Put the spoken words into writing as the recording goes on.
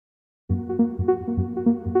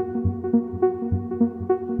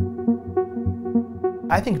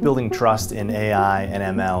I think building trust in AI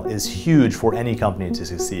and ML is huge for any company to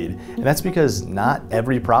succeed, and that's because not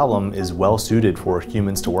every problem is well suited for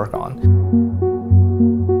humans to work on.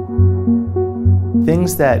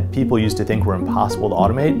 Things that people used to think were impossible to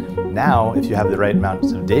automate, now, if you have the right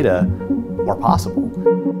amounts of data, are possible.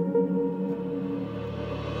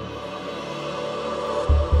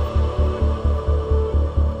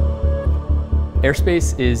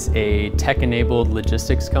 Airspace is a tech-enabled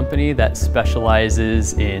logistics company that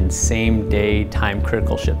specializes in same-day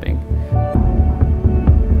time-critical shipping.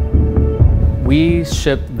 We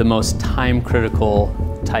ship the most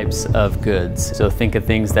time-critical types of goods. So think of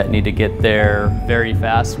things that need to get there very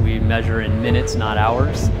fast. We measure in minutes, not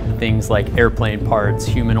hours. Things like airplane parts,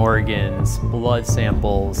 human organs, blood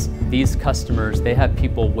samples. These customers, they have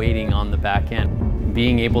people waiting on the back end.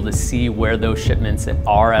 Being able to see where those shipments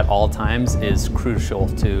are at all times is crucial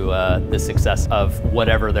to the success of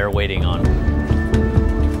whatever they're waiting on.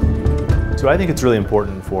 So I think it's really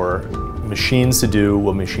important for machines to do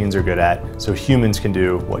what machines are good at, so humans can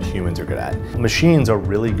do what humans are good at. Machines are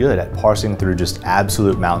really good at parsing through just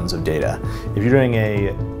absolute mountains of data. If you're doing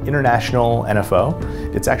a international NFO,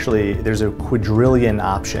 there's a quadrillion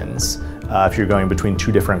options if you're going between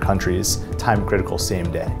two different countries, time critical, same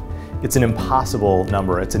day. It's an impossible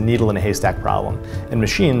number. It's a needle in a haystack problem, and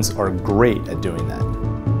machines are great at doing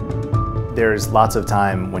that. There's lots of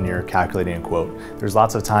time when you're calculating a quote. There's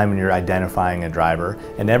lots of time when you're identifying a driver,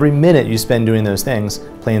 and every minute you spend doing those things,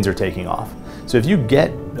 planes are taking off. So if you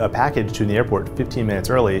get a package to the airport 15 minutes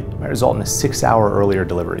early, it might result in a 6-hour earlier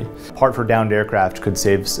delivery. Part for downed aircraft could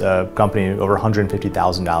save a company over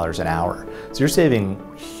 $150,000 an hour. So you're saving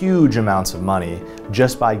huge amounts of money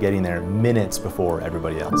just by getting there minutes before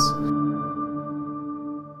everybody else.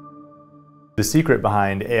 The secret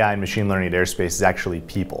behind AI and machine learning at Airspace is actually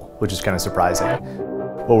people, which is kind of surprising.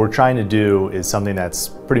 What we're trying to do is something that's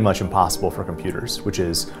pretty much impossible for computers, which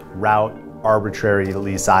is route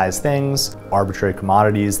arbitrarily sized things, arbitrary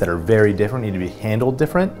commodities that are very different, need to be handled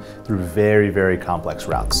different through very, very complex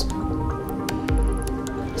routes.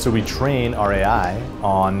 So we train our AI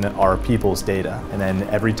on our people's data, and then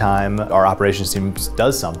every time our operations team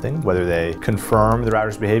does something, whether they confirm the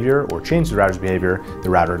router's behavior or change the router's behavior, the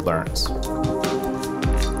router learns.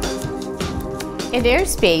 At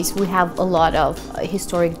Airspace, we have a lot of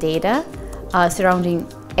historic data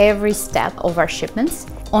surrounding every step of our shipments.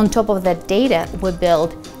 On top of that data, we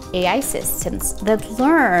build AI systems that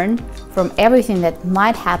learn from everything that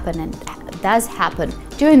might happen and does happen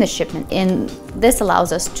during the shipment. And this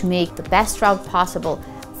allows us to make the best route possible,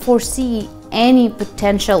 foresee any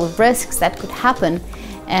potential risks that could happen,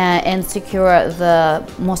 and secure the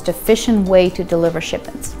most efficient way to deliver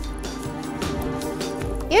shipments.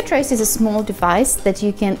 AirTrace is a small device that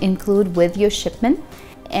you can include with your shipment,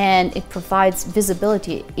 and it provides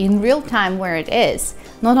visibility in real time where it is.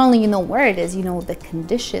 Not only you know where it is, you know the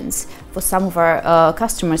conditions. For some of our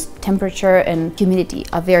customers, temperature and humidity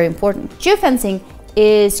are very important. Geofencing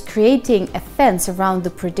is creating a fence around the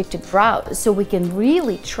predicted route so we can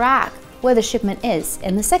really track where the shipment is.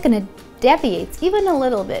 And the second it deviates even a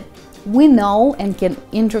little bit, we know and can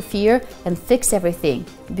interfere and fix everything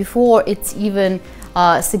before it's even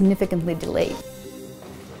significantly delayed.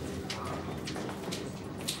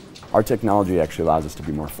 Our technology actually allows us to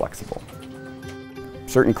be more flexible.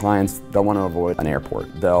 Certain clients, they'll want to avoid an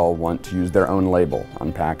airport. They'll want to use their own label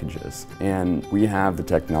on packages. And we have the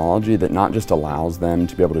technology that not just allows them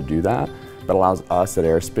to be able to do that, but allows us at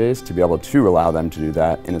Airspace to be able to allow them to do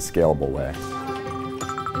that in a scalable way.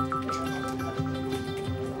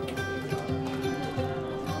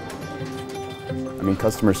 I mean,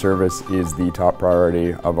 customer service is the top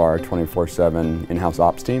priority of our 24/7 in-house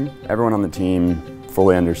ops team. Everyone on the team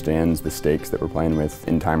fully understands the stakes that we're playing with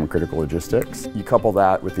in time and critical logistics. You couple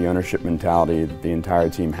that with the ownership mentality that the entire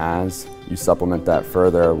team has, you supplement that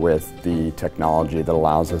further with the technology that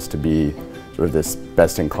allows us to be sort of this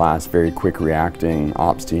best-in-class, very quick reacting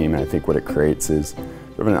ops team, and I think what it creates is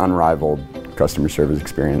sort of an unrivaled customer service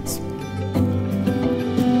experience.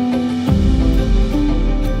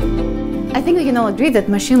 I think we can all agree that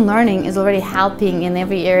machine learning is already helping in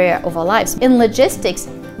every area of our lives. In logistics,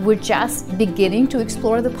 we're just beginning to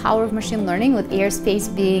explore the power of machine learning, with Airspace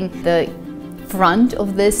being the front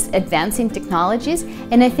of this advancing technologies,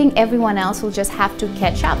 and I think everyone else will just have to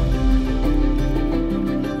catch up.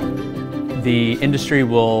 The industry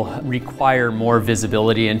will require more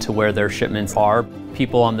visibility into where their shipments are.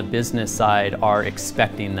 People on the business side are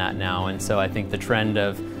expecting that now, and so I think the trend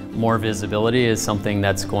of more visibility is something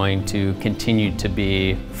that's going to continue to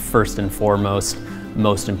be first and foremost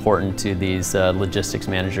most important to these logistics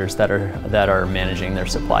managers that are managing their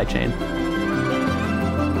supply chain.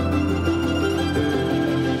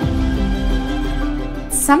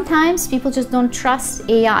 sometimes people just don't trust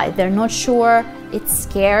AI. They're not sure, it's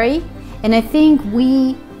scary, and I think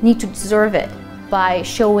we need to deserve it by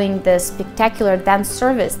showing the spectacular advanced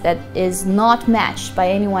service that is not matched by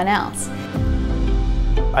anyone else.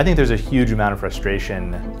 I think there's a huge amount of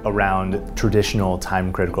frustration around traditional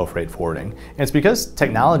time-critical freight forwarding. And it's because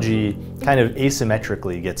technology kind of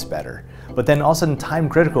asymmetrically gets better. But then all of a sudden,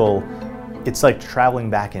 time-critical, it's like traveling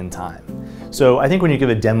back in time. So I think when you give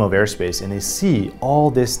a demo of Airspace and they see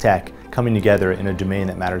all this tech coming together in a domain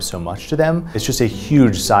that matters so much to them, it's just a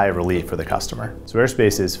huge sigh of relief for the customer. So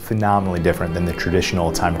Airspace is phenomenally different than the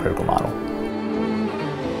traditional time-critical model.